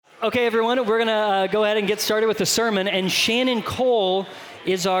Okay, everyone, we're going to go ahead and get started with the sermon. And Shannon Cole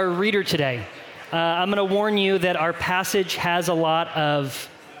is our reader today. I'm going to warn you that our passage has a lot of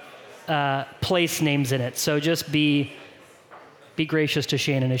place names in it. So just be gracious to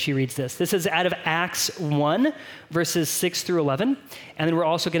Shannon as she reads this. This is out of Acts 1, verses 6 through 11. And then we're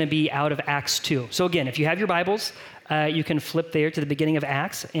also going to be out of Acts 2. So again, if you have your Bibles, you can flip there to the beginning of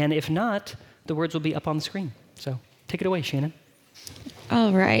Acts. And if not, the words will be up on the screen. So take it away, Shannon.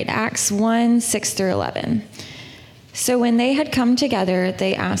 All right, Acts 1, 6 through 11. So when they had come together,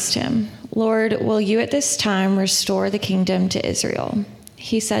 they asked him, "Lord, will you at this time restore the kingdom to Israel?"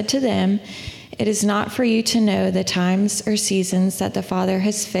 He said to them, "It is not for you to know the times or seasons that the Father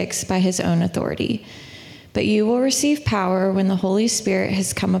has fixed by his own authority, but you will receive power when the Holy Spirit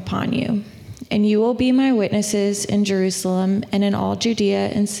has come upon you. And you will be my witnesses in Jerusalem and in all Judea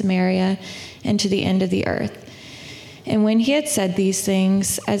and Samaria and to the end of the earth." And when he had said these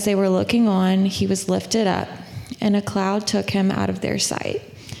things, as they were looking on, he was lifted up, and a cloud took him out of their sight.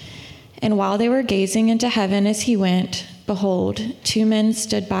 And while they were gazing into heaven as he went, behold, two men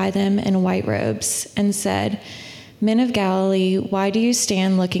stood by them in white robes and said, "Men of Galilee, why do you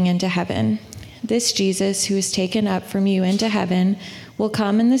stand looking into heaven? This Jesus who is taken up from you into heaven will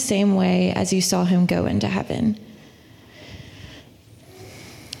come in the same way as you saw him go into heaven."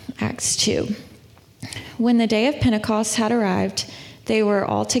 Acts 2. When the day of Pentecost had arrived, they were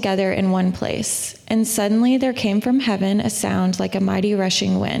all together in one place. And suddenly there came from heaven a sound like a mighty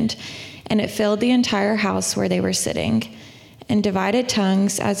rushing wind, and it filled the entire house where they were sitting. And divided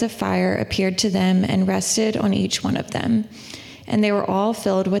tongues as of fire appeared to them and rested on each one of them. And they were all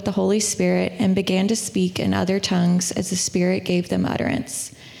filled with the Holy Spirit and began to speak in other tongues as the Spirit gave them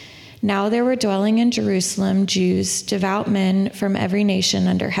utterance. Now there were dwelling in Jerusalem Jews, devout men from every nation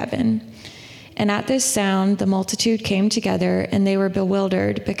under heaven. And at this sound, the multitude came together, and they were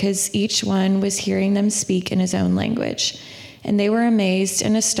bewildered because each one was hearing them speak in his own language. And they were amazed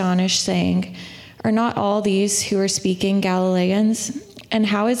and astonished, saying, "Are not all these who are speaking Galileans? And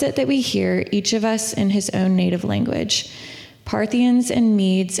how is it that we hear, each of us in his own native language? Parthians and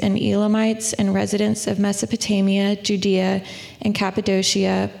Medes and Elamites and residents of Mesopotamia, Judea and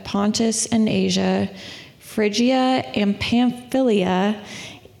Cappadocia, Pontus and Asia, Phrygia and Pamphylia,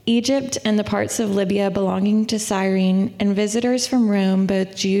 Egypt and the parts of Libya belonging to Cyrene, and visitors from Rome,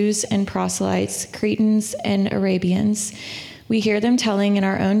 both Jews and proselytes, Cretans and Arabians. We hear them telling in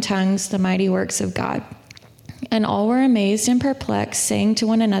our own tongues the mighty works of God." And all were amazed and perplexed, saying to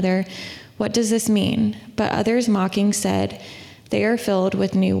one another, "What does this mean?" But others mocking said, "They are filled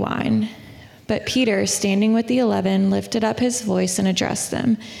with new wine." But Peter, standing with the 11, lifted up his voice and addressed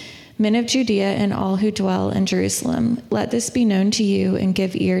them. "Men of Judea and all who dwell in Jerusalem, let this be known to you and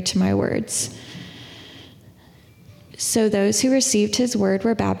give ear to my words." So those who received his word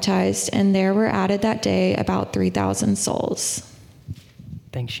were baptized, and there were added that day about 3,000 souls.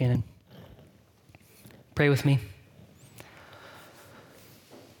 Thanks, Shannon. Pray with me.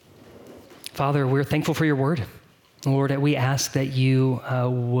 Father, we're thankful for your word. Lord, we ask that you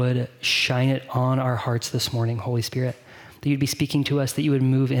would shine it on our hearts this morning, Holy Spirit, that you'd be speaking to us, that you would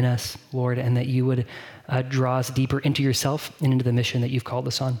move in us, Lord, and that you would draw us deeper into yourself and into the mission that you've called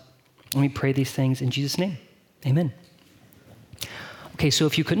us on. And we pray these things in Jesus' name. Amen. Okay, so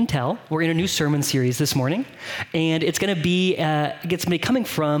if you couldn't tell, we're in a new sermon series this morning, and it's going to be coming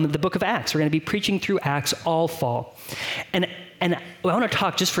from the book of Acts. We're going to be preaching through Acts all fall. And I want to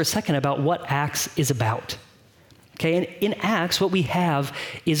talk just for a second about what Acts is about. Okay, and in Acts, what we have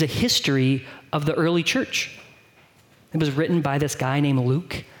is a history of the early church. It was written by this guy named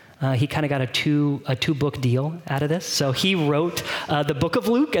Luke. He kind of got a two-book deal out of this. So he wrote the book of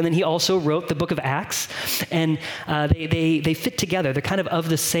Luke, and then he also wrote the book of Acts. And they fit together. They're kind of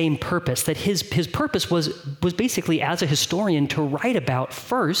the same purpose. That his purpose was basically, as a historian, to write about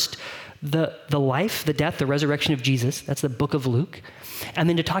first the life, the death, the resurrection of Jesus. That's the book of Luke. And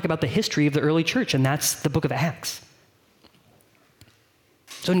then to talk about the history of the early church, and that's the book of Acts.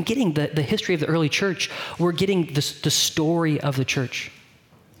 So in getting the history of the early church, we're getting the story of the church.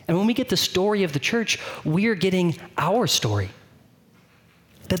 And when we get the story of the church, we're getting our story.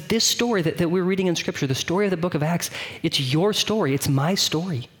 That this story that we're reading in Scripture, the story of the book of Acts, it's your story, it's my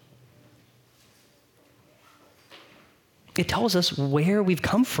story. It tells us where we've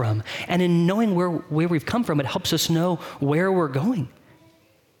come from. And in knowing where we've come from, it helps us know where we're going.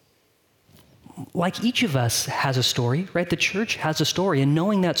 Like each of us has a story, right? The church has a story, and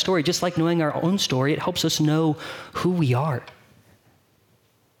knowing that story, just like knowing our own story, it helps us know who we are.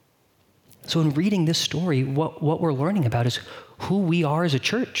 So in reading this story, what we're learning about is who we are as a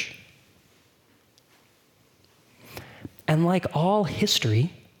church. And like all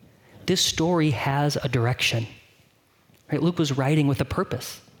history, this story has a direction. Right? Luke was writing with a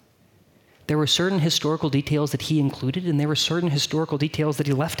purpose. There were certain historical details that he included, and there were certain historical details that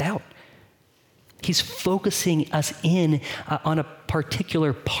he left out. He's focusing us in on a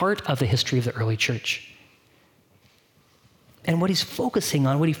particular part of the history of the early church. And what he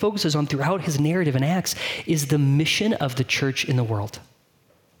focuses on throughout his narrative in Acts is the mission of the church in the world.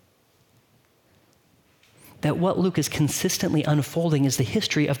 That what Luke is consistently unfolding is the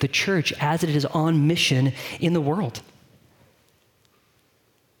history of the church as it is on mission in the world.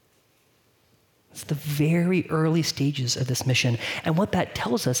 It's the very early stages of this mission. And what that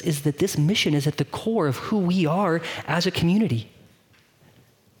tells us is that this mission is at the core of who we are as a community.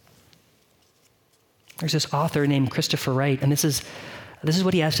 There's this author named Christopher Wright, and this is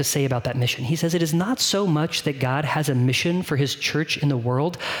what he has to say about that mission. He says, "It is not so much that God has a mission for his church in the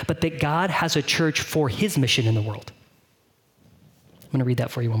world, but that God has a church for his mission in the world." I'm going to read that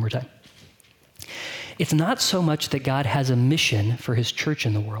for you one more time. It's not so much that God has a mission for his church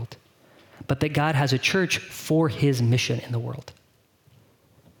in the world, but that God has a church for his mission in the world.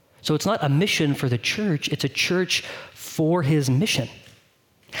 So it's not a mission for the church, it's a church for his mission.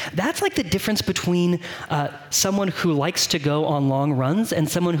 That's like the difference between someone who likes to go on long runs and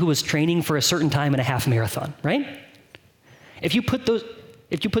someone who is training for a certain time in a half marathon, right? If you put those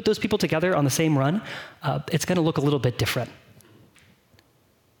people together on the same run, it's going to look a little bit different.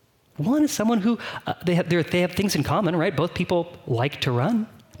 One is someone who they have things in common, right? Both people like to run.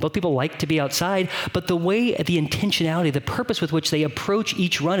 Both people like to be outside, but the intentionality, the purpose with which they approach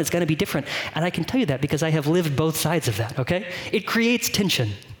each run is going to be different. And I can tell you that because I have lived both sides of that, okay? It creates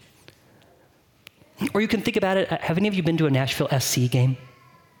tension. Or you can think about it, have any of you been to a Nashville SC game?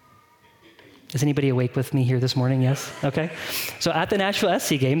 Is anybody awake with me here this morning? Yes? Okay. So at the Nashville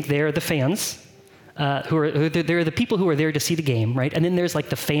SC game, they're the fans, they're the people who are there to see the game, right? And then there's like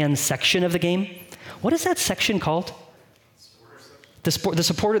the fan section of the game. What is that section called? The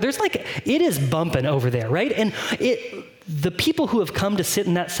supporter, it is bumping over there, right? And the people who have come to sit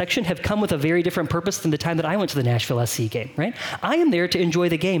in that section have come with a very different purpose than the time that I went to the Nashville SC game, right? I am there to enjoy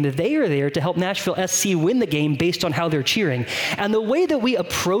the game. They are there to help Nashville SC win the game based on how they're cheering. And the way that we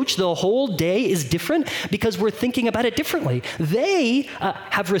approach the whole day is different because we're thinking about it differently. They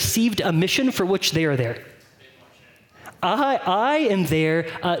have received a mission for which they are there. I am there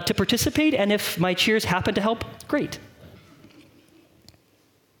to participate, and if my cheers happen to help, great.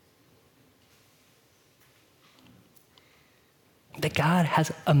 That God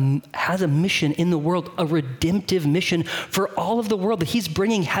has a mission in the world, a redemptive mission for all of the world, that he's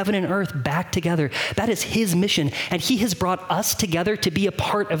bringing heaven and earth back together. That is his mission, and he has brought us together to be a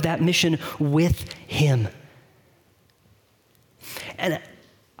part of that mission with him. And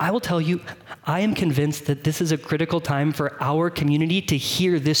I will tell you, I am convinced that this is a critical time for our community to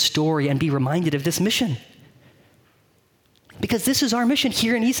hear this story and be reminded of this mission. Because this is our mission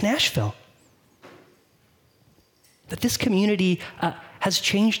here in East Nashville. That this community has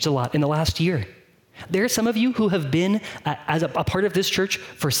changed a lot in the last year. There are some of you who have been as a part of this church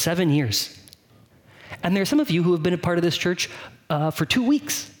for 7 years. And there are some of you who have been a part of this church for 2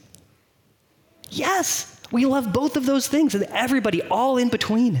 weeks. Yes, we love both of those things, and everybody all in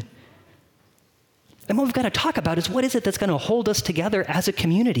between. And what we've got to talk about is, what is it that's going to hold us together as a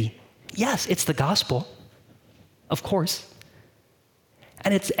community? Yes, it's the gospel, of course.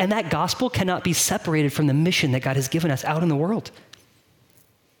 And that gospel cannot be separated from the mission that God has given us out in the world.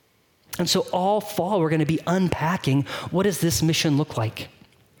 And so all fall, we're going to be unpacking, what does this mission look like?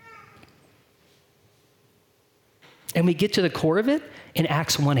 And we get to the core of it in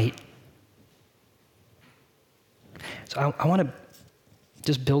Acts 1:8. So I want to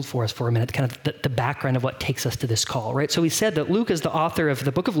just build for us for a minute, kind of the background of what takes us to this call, right? So we said that Luke is the author of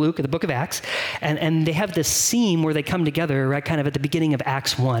the book of Luke and the book of Acts, and they have this theme where they come together, right, kind of at the beginning of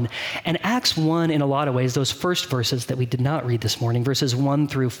Acts 1. And Acts 1, in a lot of ways, those first verses that we did not read this morning, verses 1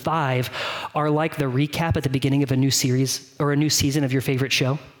 through 5, are like the recap at the beginning of a new series or a new season of your favorite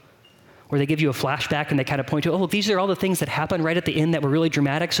show, where they give you a flashback and they kind of point to, these are all the things that happened right at the end that were really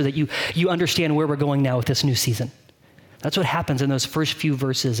dramatic so that you understand where we're going now with this new season. That's what happens in those first few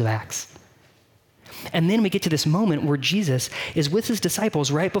verses of Acts. And then we get to this moment where Jesus is with his disciples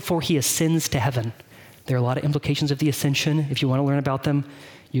right before he ascends to heaven. There are a lot of implications of the ascension. If you want to learn about them,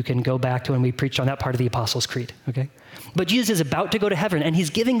 you can go back to when we preached on that part of the Apostles' Creed, okay? But Jesus is about to go to heaven, and he's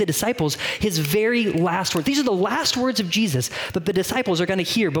giving the disciples his very last words. These are the last words of Jesus that the disciples are going to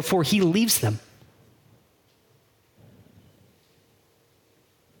hear before he leaves them.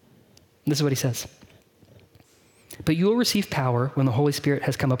 This is what he says. But you will receive power when the Holy Spirit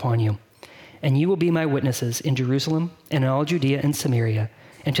has come upon you, and you will be my witnesses in Jerusalem and in all Judea and Samaria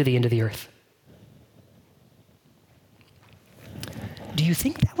and to the end of the earth. Do you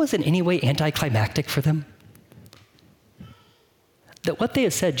think that was in any way anticlimactic for them? That what they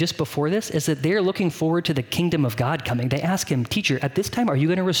had said just before this is that they're looking forward to the kingdom of God coming. They ask him, teacher, at this time, are you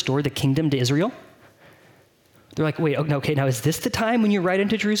going to restore the kingdom to Israel? They're like, wait, okay, now is this the time when you ride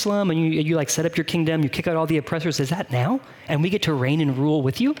into Jerusalem and you like set up your kingdom, you kick out all the oppressors? Is that now? And we get to reign and rule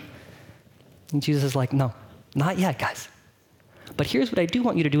with you? And Jesus is like, no, not yet, guys. But here's what I do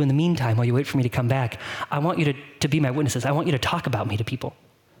want you to do in the meantime while you wait for me to come back. I want you to be my witnesses. I want you to talk about me to people.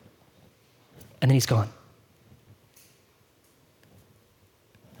 And then he's gone.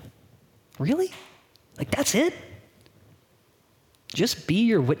 Really? Like, that's it? Just be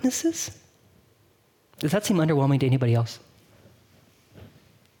your witnesses? Does that seem underwhelming to anybody else?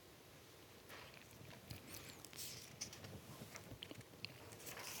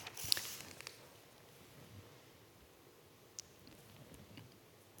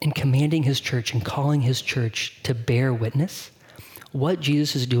 In commanding his church and calling his church to bear witness, what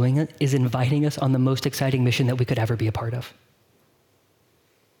Jesus is doing is inviting us on the most exciting mission that we could ever be a part of.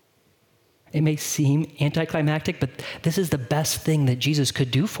 It may seem anticlimactic, but this is the best thing that Jesus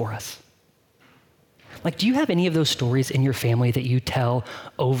could do for us. Like, do you have any of those stories in your family that you tell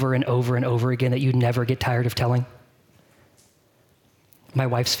over and over and over again that you never get tired of telling? My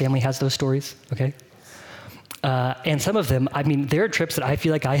wife's family has those stories, okay? And some of them, I mean, there are trips that I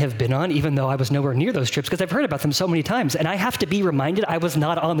feel like I have been on, even though I was nowhere near those trips, because I've heard about them so many times, and I have to be reminded I was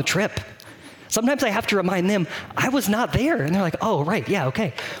not on the trip. Sometimes I have to remind them, I was not there. And they're like, oh, right, yeah,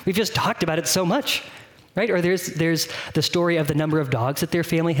 okay. We've just talked about it so much, right? Or there's the story of the number of dogs that their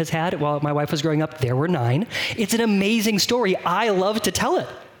family has had. While my wife was growing up, there were 9. It's an amazing story. I love to tell it.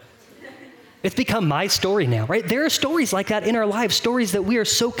 It's become my story now, right? There are stories like that in our lives, stories that we are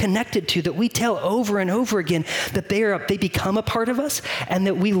so connected to that we tell over and over again that they become a part of us and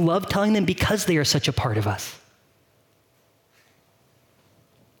that we love telling them because they are such a part of us.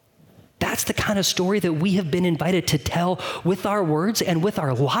 That's the kind of story that we have been invited to tell with our words and with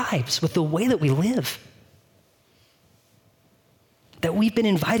our lives, with the way that we live. That we've been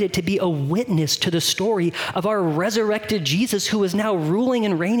invited to be a witness to the story of our resurrected Jesus who is now ruling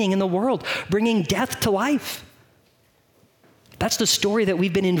and reigning in the world, bringing death to life. That's the story that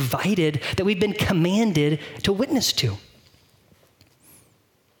we've been invited, that we've been commanded to witness to.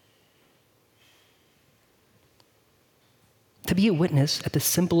 To be a witness at the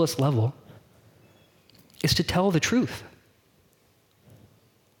simplest level is to tell the truth.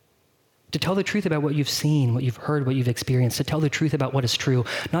 To tell the truth about what you've seen, what you've heard, what you've experienced. To tell the truth about what is true.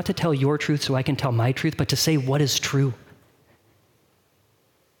 Not to tell your truth so I can tell my truth, but to say what is true.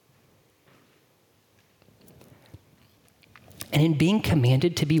 And in being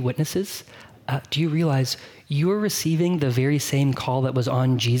commanded to be witnesses, do you realize you are receiving the very same call that was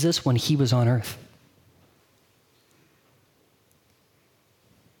on Jesus when he was on earth?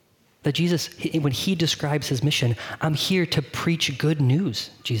 That Jesus, when he describes his mission, I'm here to preach good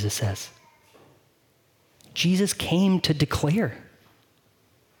news, Jesus says. Jesus came to declare,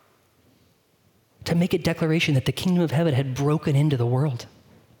 to make a declaration that the kingdom of heaven had broken into the world.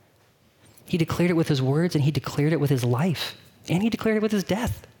 He declared it with his words, and he declared it with his life, and he declared it with his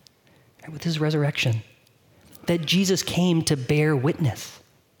death, and with his resurrection. That Jesus came to bear witness.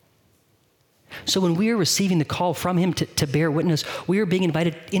 So when we are receiving the call from him to bear witness, we are being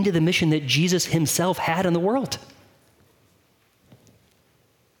invited into the mission that Jesus himself had in the world.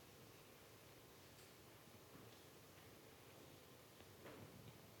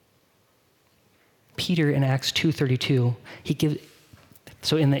 Peter in Acts 2:32, he gives.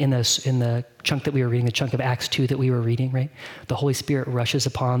 So in the chunk that we were reading, the chunk of Acts 2 that we were reading, right? The Holy Spirit rushes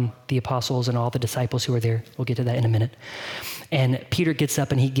upon the apostles and all the disciples who are there. We'll get to that in a minute. And Peter gets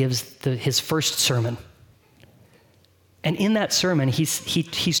up and he gives his first sermon. And in that sermon,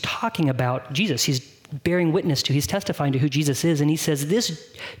 he's talking about Jesus. He's bearing witness to, he's testifying to who Jesus is. And he says,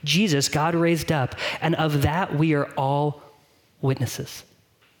 this Jesus God raised up, and of that we are all witnesses.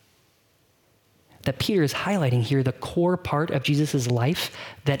 That Peter is highlighting here the core part of Jesus' life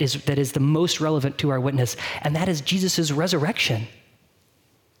that is the most relevant to our witness, and that is Jesus' resurrection.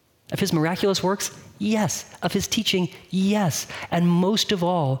 Of his miraculous works? Yes. Of his teaching? Yes. And most of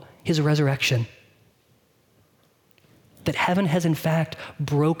all, his resurrection. That heaven has in fact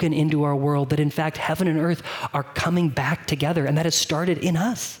broken into our world, that in fact heaven and earth are coming back together, and that has started in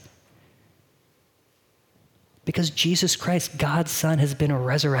us. Because Jesus Christ, God's Son, has been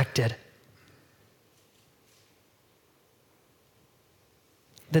resurrected.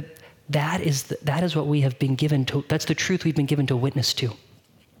 That is what we have been given to, that's the truth we've been given to witness to.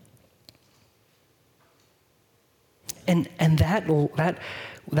 And that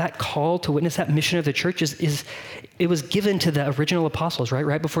that call to witness, that mission of the church it was given to the original apostles,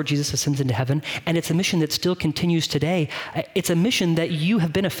 right before Jesus ascends into heaven. And it's a mission that still continues today. It's a mission that you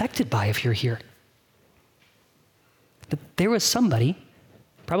have been affected by if you're here. That there was somebody,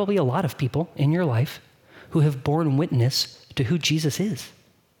 probably a lot of people in your life, who have borne witness to who Jesus is,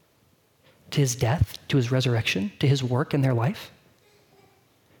 to his death, to his resurrection, to his work in their life.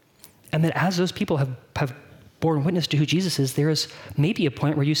 And that as those people have borne witness to who Jesus is, there is maybe a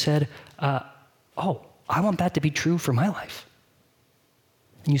point where you said, oh, I want that to be true for my life.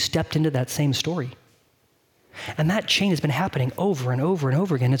 And you stepped into that same story. And that chain has been happening over and over and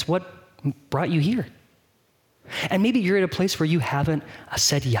over again. It's what brought you here. And maybe you're at a place where you haven't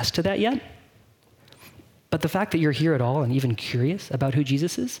said yes to that yet. But the fact that you're here at all and even curious about who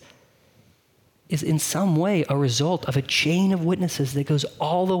Jesus is in some way a result of a chain of witnesses that goes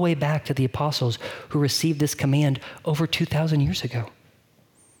all the way back to the apostles who received this command over 2,000 years ago.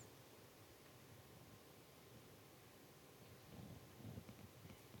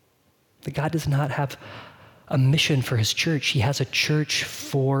 That God does not have a mission for his church. He has a church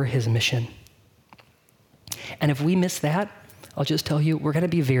for his mission. And if we miss that, I'll just tell you, we're going to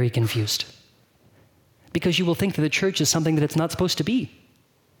be very confused. Because you will think that the church is something that it's not supposed to be.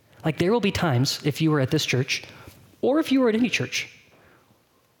 Like there will be times, if you were at this church, or if you were at any church,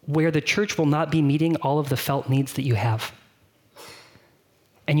 where the church will not be meeting all of the felt needs that you have.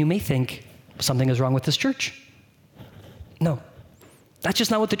 And you may think something is wrong with this church. No, that's just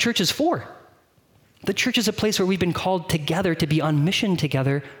not what the church is for. The church is a place where we've been called together to be on mission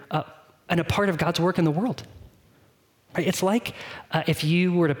together and a part of God's work in the world. Right? It's like if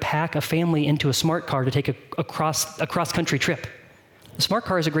you were to pack a family into a smart car to take a cross-country trip. The smart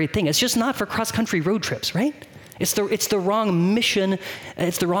car is a great thing. It's just not for cross-country road trips, right? It's the wrong mission.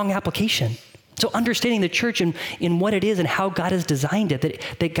 It's the wrong application. So understanding the church in what it is and how God has designed it,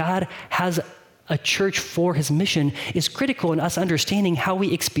 that God has a church for his mission, is critical in us understanding how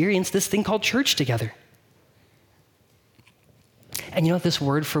we experience this thing called church together. And you know what this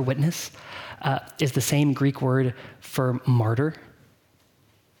word for witness is the same Greek word for martyr.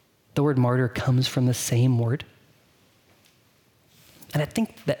 The word martyr comes from the same word. And I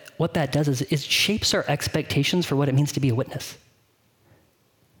think that what that does is it shapes our expectations for what it means to be a witness.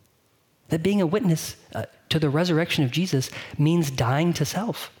 That being a witness to the resurrection of Jesus means dying to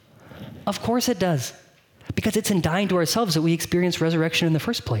self. Of course it does, because it's in dying to ourselves that we experience resurrection in the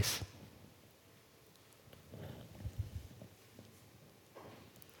first place.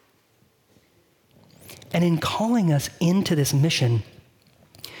 And in calling us into this mission,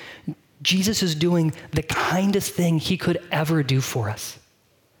 Jesus is doing the kindest thing he could ever do for us.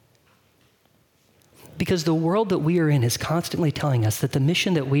 Because the world that we are in is constantly telling us that the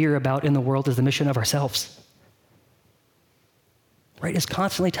mission that we are about in the world is the mission of ourselves. Right? It's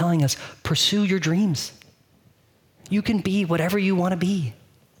constantly telling us, pursue your dreams. You can be whatever you want to be.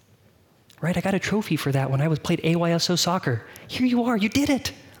 Right? I got a trophy for that when I played AYSO soccer. Here you are, you did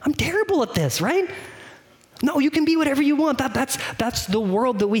it. I'm terrible at this, right? No, you can be whatever you want. That's the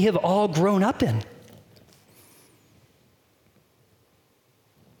world that we have all grown up in.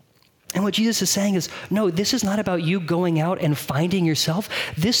 And what Jesus is saying is, no, this is not about you going out and finding yourself.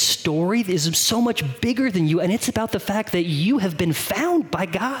 This story is so much bigger than you, and it's about the fact that you have been found by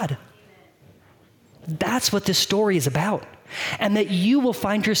God. That's what this story is about. And that you will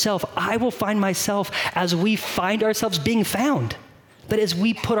find yourself, I will find myself as we find ourselves being found. But as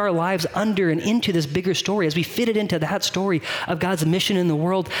we put our lives under and into this bigger story, as we fit it into that story of God's mission in the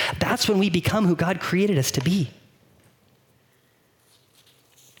world, that's when we become who God created us to be.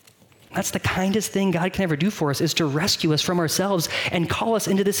 That's the kindest thing God can ever do for us, is to rescue us from ourselves and call us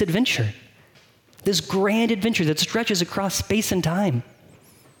into this adventure. This grand adventure that stretches across space and time.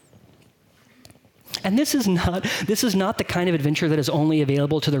 And this is not the kind of adventure that is only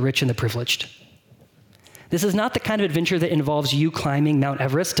available to the rich and the privileged. This is not the kind of adventure that involves you climbing Mount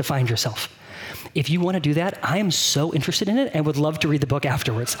Everest to find yourself. If you want to do that, I am so interested in it and would love to read the book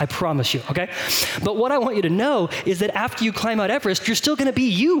afterwards. I promise you, okay? But what I want you to know is that after you climb Mount Everest, you're still going to be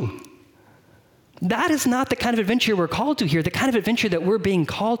you. That is not the kind of adventure we're called to here. The kind of adventure that we're being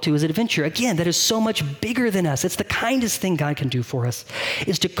called to is an adventure, again, that is so much bigger than us. It's the kindest thing God can do for us,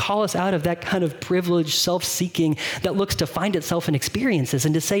 is to call us out of that kind of privileged self-seeking that looks to find itself in experiences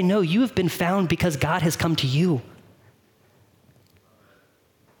and to say, no, you have been found because God has come to you.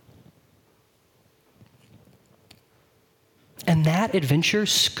 And that adventure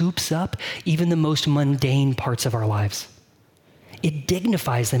scoops up even the most mundane parts of our lives. It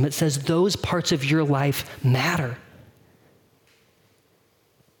dignifies them. It says those parts of your life matter.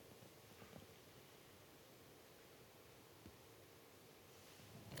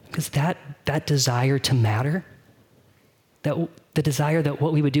 Because that desire to matter, the desire that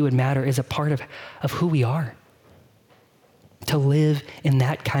what we would do would matter is a part of who we are. To live in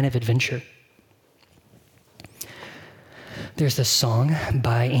that kind of adventure. There's this song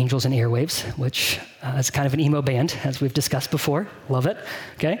by Angels and Airwaves, which is kind of an emo band, as we've discussed before. Love it,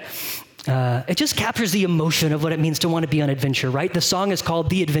 okay? It just captures the emotion of what it means to want to be on adventure, right? The song is called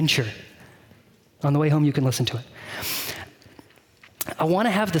The Adventure. On the way home, you can listen to it. I want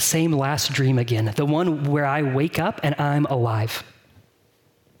to have the same last dream again, the one where I wake up and I'm alive.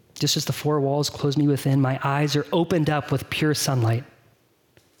 Just as the four walls close me within, my eyes are opened up with pure sunlight.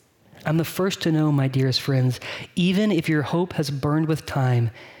 I'm the first to know, my dearest friends, even if your hope has burned with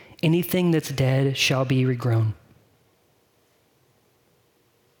time, anything that's dead shall be regrown.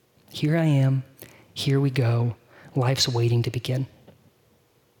 Here I am, here we go, life's waiting to begin.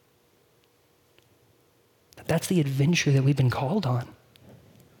 That's the adventure that we've been called on.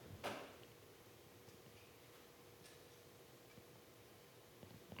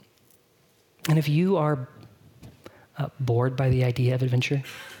 And if you are bored by the idea of adventure,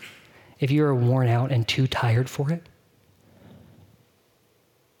 if you are worn out and too tired for it,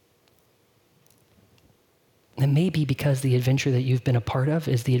 it may be because the adventure that you've been a part of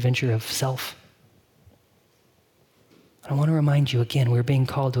is the adventure of self. I want to remind you again, we're being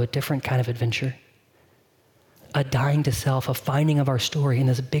called to a different kind of adventure. A dying to self, a finding of our story in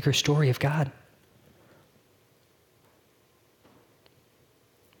this bigger story of God.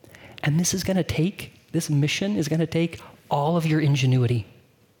 And this mission is going to take all of your ingenuity,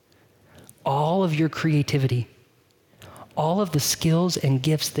 all of your creativity, all of the skills and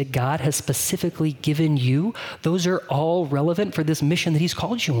gifts that God has specifically given you. Those are all relevant for this mission that he's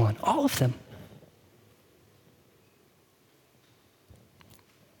called you on, all of them.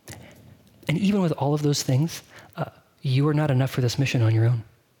 And even with all of those things, you are not enough for this mission on your own.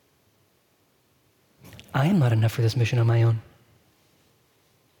 I am not enough for this mission on my own.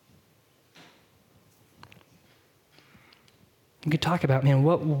 You could talk about, man,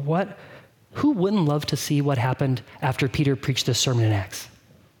 who wouldn't love to see what happened after Peter preached this sermon in Acts?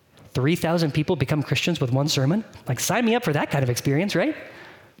 3,000 people become Christians with one sermon? Like, sign me up for that kind of experience, right?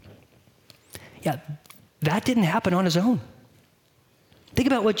 Yeah, that didn't happen on his own. Think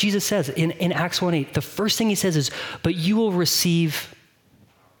about what Jesus says in Acts 1:8. The first thing he says is, but you will receive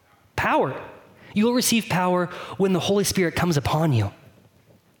power. You will receive power when the Holy Spirit comes upon you.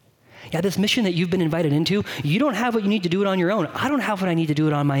 Yeah, this mission that you've been invited into, you don't have what you need to do it on your own. I don't have what I need to do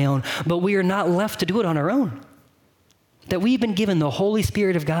it on my own, but we are not left to do it on our own. That we've been given the Holy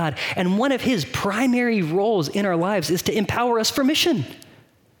Spirit of God, and one of his primary roles in our lives is to empower us for mission.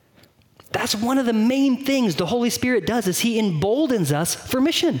 That's one of the main things the Holy Spirit does, is he emboldens us for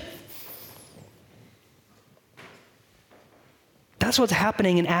mission. That's what's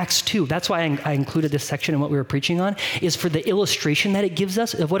happening in Acts 2. That's why I included this section in what we were preaching on, is for the illustration that it gives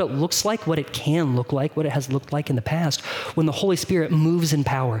us of what it looks like, what it can look like, what it has looked like in the past when the Holy Spirit moves in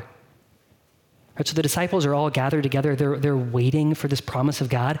power. Right, so the disciples are all gathered together. They're waiting for this promise of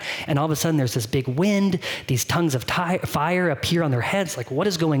God. And all of a sudden there's this big wind. These tongues of fire appear on their heads. Like, what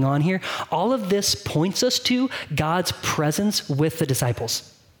is going on here? All of this points us to God's presence with the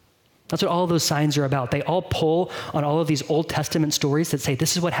disciples. That's what all of those signs are about. They all pull on all of these Old Testament stories that say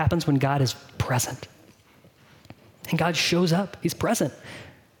this is what happens when God is present. And God shows up. He's present.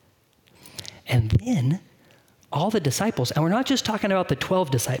 And then all the disciples, and we're not just talking about the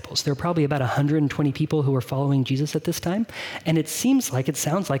 12 disciples. There are probably about 120 people who were following Jesus at this time. And it sounds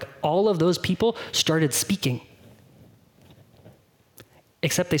like all of those people started speaking.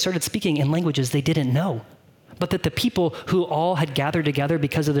 Except they started speaking in languages they didn't know. But that the people who all had gathered together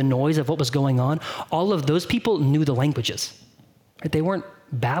because of the noise of what was going on, all of those people knew the languages. Right? They weren't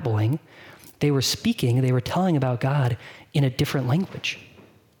babbling. They were speaking. They were telling about God in a different language.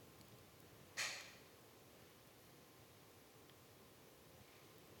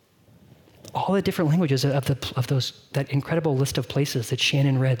 All the different languages of that incredible list of places that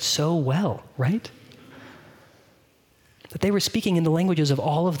Shannon read so well, right? That they were speaking in the languages of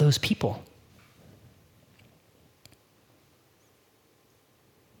all of those people.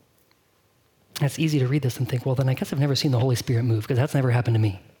 And it's easy to read this and think, well, then I guess I've never seen the Holy Spirit move, because that's never happened to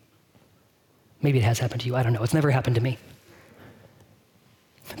me. Maybe it has happened to you. I don't know. It's never happened to me.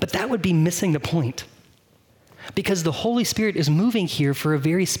 But that would be missing the point. Because the Holy Spirit is moving here for a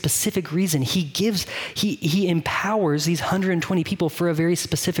very specific reason. He empowers these 120 people for a very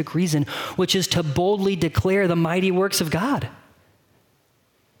specific reason, which is to boldly declare the mighty works of God.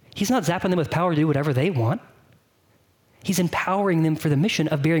 He's not zapping them with power to do whatever they want. He's empowering them for the mission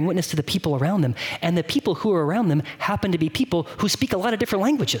of bearing witness to the people around them. And the people who are around them happen to be people who speak a lot of different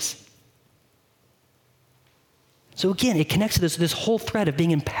languages. So again, it connects to this whole thread of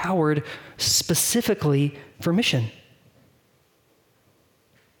being empowered specifically for mission.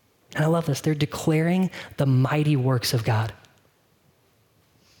 And I love this. They're declaring the mighty works of God.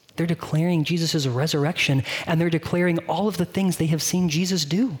 They're declaring Jesus' resurrection, and they're declaring all of the things they have seen Jesus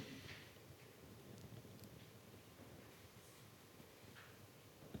do.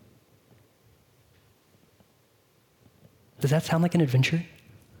 Does that sound like an adventure?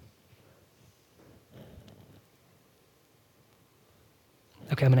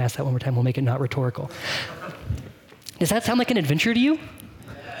 Okay, I'm going to ask that one more time. We'll make it not rhetorical. Does that sound like an adventure to you?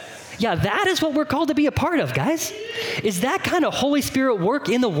 Yeah, that is what we're called to be a part of, guys. Is that kind of Holy Spirit work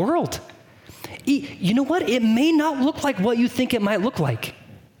in the world. You know what? It may not look like what you think it might look like.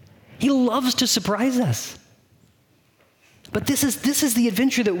 He loves to surprise us. But this is the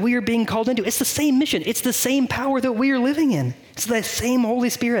adventure that we are being called into. It's the same mission. It's the same power that we are living in. It's that same Holy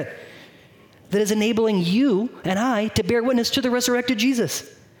Spirit that is enabling you and I to bear witness to the resurrected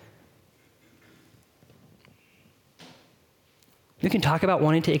Jesus. We can talk about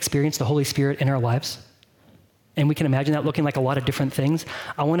wanting to experience the Holy Spirit in our lives, and we can imagine that looking like a lot of different things.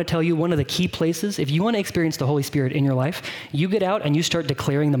 I want to tell you one of the key places, if you want to experience the Holy Spirit in your life, you get out and you start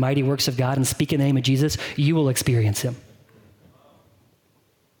declaring the mighty works of God and speak in the name of Jesus, you will experience him.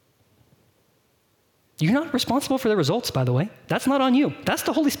 You're not responsible for the results, by the way. That's not on you. That's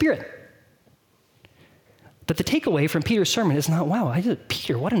the Holy Spirit. But the takeaway from Peter's sermon is not, wow,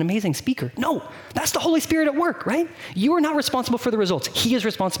 Peter, what an amazing speaker. No, that's the Holy Spirit at work, right? You are not responsible for the results. He is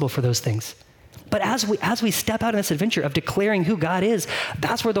responsible for those things. But as we step out in this adventure of declaring who God is,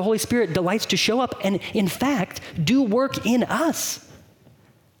 that's where the Holy Spirit delights to show up and, in fact, do work in us.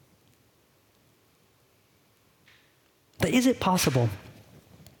 But is it possible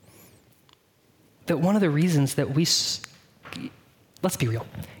that one of the reasons that let's be real,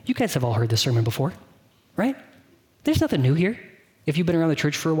 you guys have all heard this sermon before, right? There's nothing new here. If you've been around the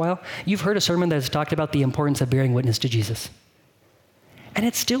church for a while, you've heard a sermon that has talked about the importance of bearing witness to Jesus. And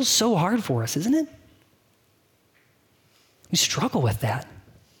it's still so hard for us, isn't it? We struggle with that.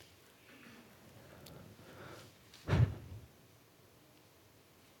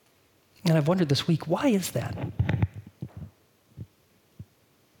 And I've wondered this week, why is that?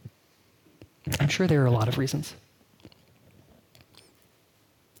 I'm sure there are a lot of reasons.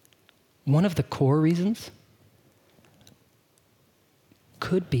 One of the core reasons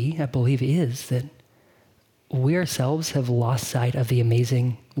could be, I believe is, that we ourselves have lost sight of the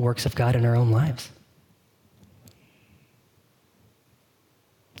amazing works of God in our own lives.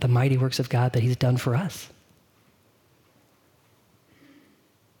 The mighty works of God that he's done for us.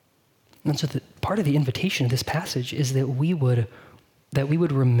 And so part of the invitation of this passage is that we would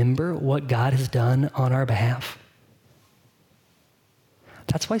remember what God has done on our behalf.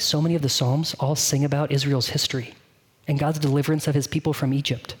 That's why so many of the Psalms all sing about Israel's history and God's deliverance of his people from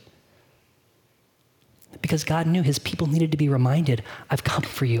Egypt. Because God knew his people needed to be reminded, I've come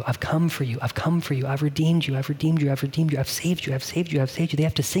for you, I've come for you, I've come for you, I've redeemed you, I've redeemed you, I've redeemed you, I've saved you, I've saved you, I've saved you. They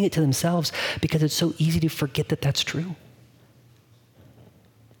have to sing it to themselves because it's so easy to forget that that's true.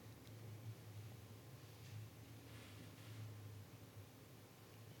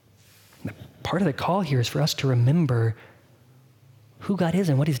 Part of the call here is for us to remember who God is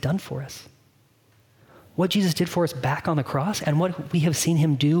and what he's done for us. What Jesus did for us back on the cross and what we have seen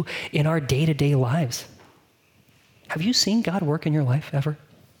him do in our day-to-day lives. Have you seen God work in your life ever?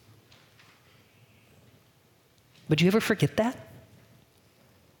 Would you ever forget that?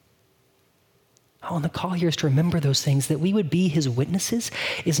 Oh, and the call here is to remember those things, that we would be his witnesses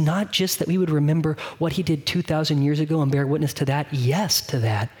is not just that we would remember what he did 2,000 years ago and bear witness to that, yes to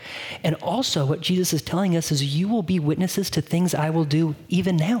that. And also what Jesus is telling us is you will be witnesses to things I will do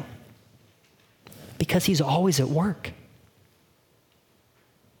even now. Because he's always at work.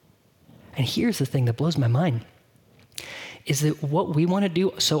 And here's the thing that blows my mind, is that what we want to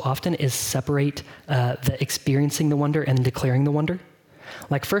do so often is separate the experiencing the wonder and declaring the wonder.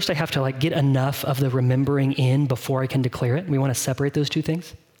 Like first I have to get enough of the remembering in before I can declare it. We want to separate those two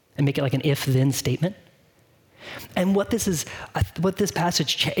things and make it like an if-then statement. And what this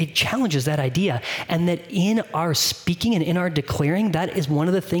passage, it challenges that idea, and that in our speaking and in our declaring, that is one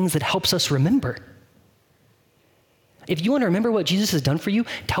of the things that helps us remember. If you want to remember what Jesus has done for you,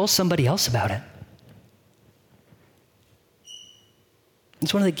 tell somebody else about it.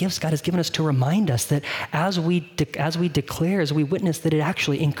 It's one of the gifts God has given us to remind us that as we declare, as we witness, that it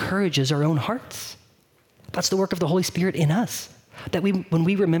actually encourages our own hearts. That's the work of the Holy Spirit in us. That when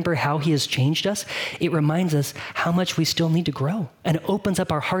we remember how he has changed us, it reminds us how much we still need to grow. And it opens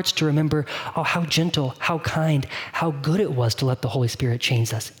up our hearts to remember, oh, how gentle, how kind, how good it was to let the Holy Spirit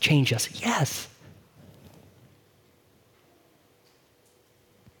change us. Yes.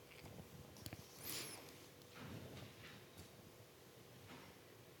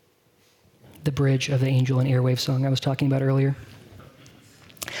 The bridge of the Angel and Airwave song I was talking about earlier.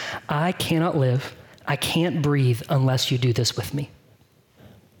 I cannot live, I can't breathe unless you do this with me.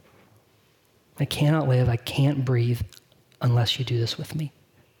 I cannot live, I can't breathe unless you do this with me.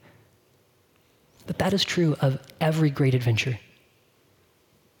 But that is true of every great adventure.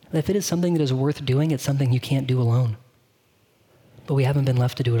 If it is something that is worth doing, it's something you can't do alone. But we haven't been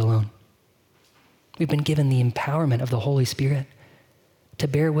left to do it alone. We've been given the empowerment of the Holy Spirit to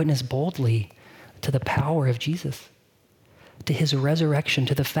bear witness boldly to the power of Jesus, to his resurrection,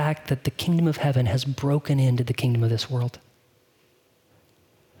 to the fact that the kingdom of heaven has broken into the kingdom of this world.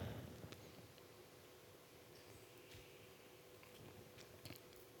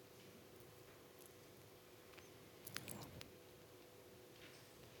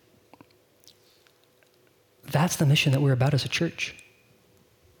 That's the mission that we're about as a church.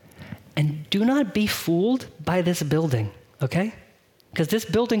 And do not be fooled by this building, okay? Because this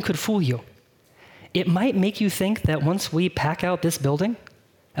building could fool you. It might make you think that once we pack out this building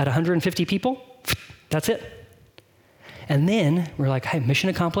at 150 people, that's it. And then we're like, hey, mission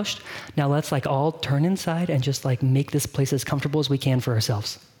accomplished. Now let's all turn inside and just make this place as comfortable as we can for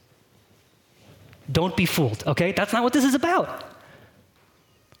ourselves. Don't be fooled, okay? That's not what this is about.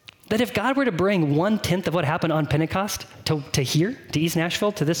 That if God were to bring 1/10 of what happened on Pentecost to here, to East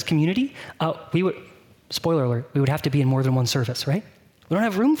Nashville, to this community, we would, spoiler alert, we would have to be in more than one service, right? We don't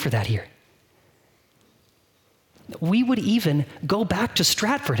have room for that here. We would even go back to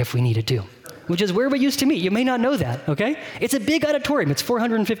Stratford if we needed to, which is where we used to meet. You may not know that, okay? It's a big auditorium. It's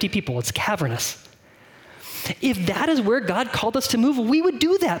 450 people. It's cavernous. If that is where God called us to move, we would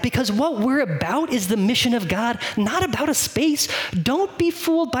do that because what we're about is the mission of God, not about a space. Don't be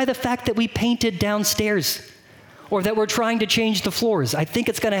fooled by the fact that we painted downstairs or that we're trying to change the floors. I think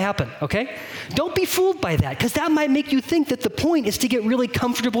it's going to happen, okay? Don't be fooled by that because that might make you think that the point is to get really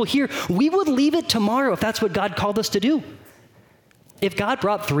comfortable here. We would leave it tomorrow if that's what God called us to do. If God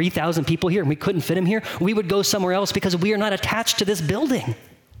brought 3,000 people here and we couldn't fit them here, we would go somewhere else because we are not attached to this building.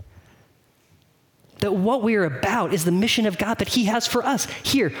 That what we are about is the mission of God that he has for us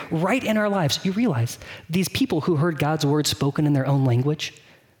here, right in our lives. You realize these people who heard God's word spoken in their own language,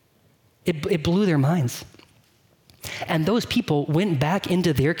 it blew their minds. And those people went back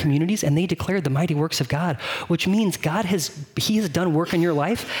into their communities and they declared the mighty works of God, which means he has done work in your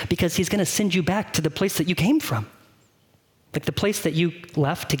life because he's going to send you back to the place that you came from. Like the place that you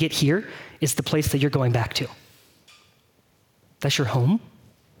left to get here is the place that you're going back to. That's your home.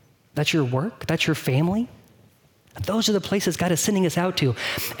 That's your work. That's your family. Those are the places God is sending us out to.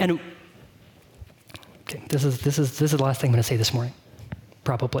 And okay, this is the last thing I'm going to say this morning,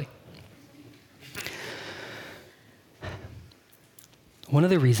 probably. One of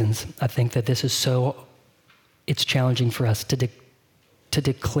the reasons I think that this is it's challenging for us to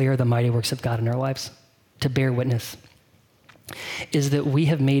declare the mighty works of God in our lives, to bear witness, is that we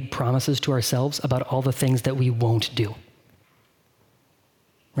have made promises to ourselves about all the things that we won't do.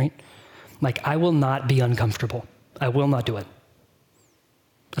 Right? I will not be uncomfortable. I will not do it.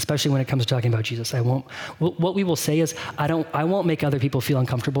 Especially when it comes to talking about Jesus. I won't. What we will say is, I won't make other people feel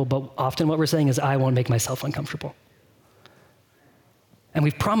uncomfortable, but often what we're saying is, I won't make myself uncomfortable. And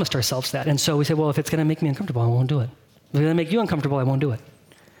we've promised ourselves that. And so we say, well, if it's going to make me uncomfortable, I won't do it. If it's going to make you uncomfortable, I won't do it.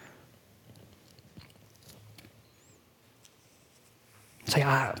 Say,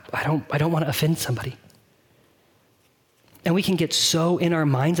 I don't want to offend somebody. And we can get so in our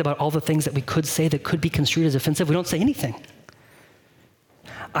minds about all the things that we could say that could be construed as offensive, we don't say anything.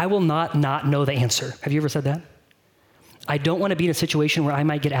 I will not know the answer. Have you ever said that? I don't want to be in a situation where I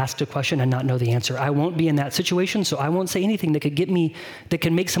might get asked a question and not know the answer. I won't be in that situation, so I won't say anything that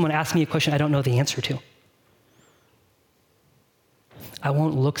could make someone ask me a question I don't know the answer to. I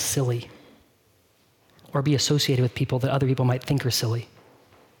won't look silly or be associated with people that other people might think are silly.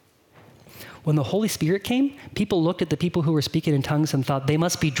 When the Holy Spirit came, people looked at the people who were speaking in tongues and thought they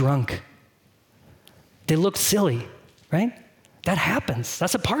must be drunk. They looked silly, right? That happens.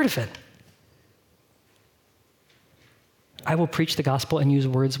 That's a part of it. I will preach the gospel and use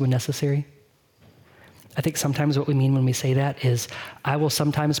words when necessary. I think sometimes what we mean when we say that is, I will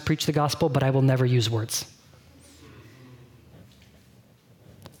sometimes preach the gospel, but I will never use words.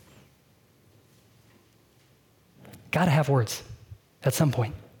 Got to have words at some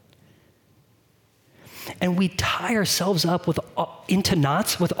point. and we tie ourselves up into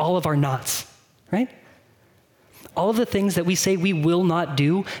knots with all of our knots, right? All of the things that we say we will not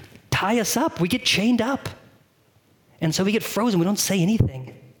do tie us up. We get chained up. And so we get frozen. We don't say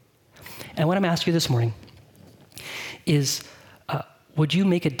anything. And what I'm asking you this morning is, would you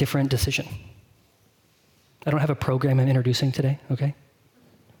make a different decision? I don't have a program I'm introducing today, okay?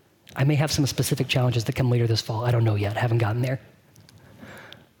 I may have some specific challenges that come later this fall. I don't know yet. I haven't gotten there.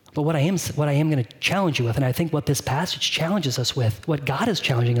 But what I am going to challenge you with, and I think what this passage challenges us with, what God is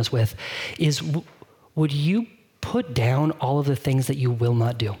challenging us with, is would you put down all of the things that you will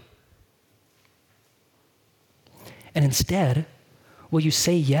not do? And instead, will you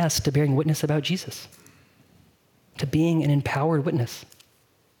say yes to bearing witness about Jesus? To being an empowered witness?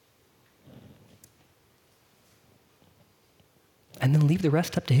 And then leave the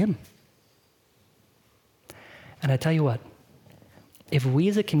rest up to him. And I tell you what, if we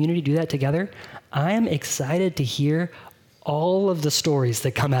as a community do that together, I am excited to hear all of the stories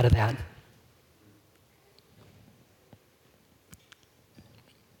that come out of that.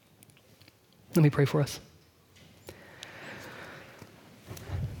 Let me pray for us.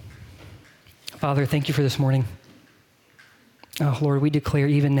 Father, thank you for this morning. Oh, Lord, we declare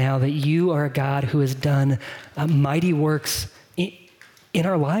even now that you are a God who has done mighty works in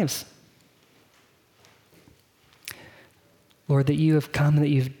our lives. Lord, that you have come, that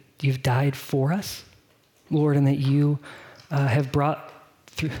you've died for us, Lord, and that you have brought,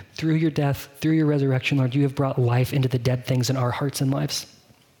 through your death, through your resurrection, Lord, you have brought life into the dead things in our hearts and lives.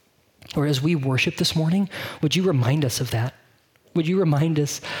 Lord, as we worship this morning, would you remind us of that? Would you remind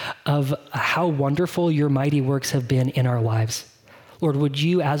us of how wonderful your mighty works have been in our lives? Lord, would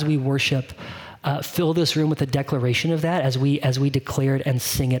you, as we worship, fill this room with a declaration of that as we declare it and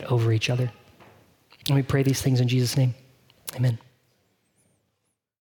sing it over each other? And we pray these things in Jesus' name. Amen.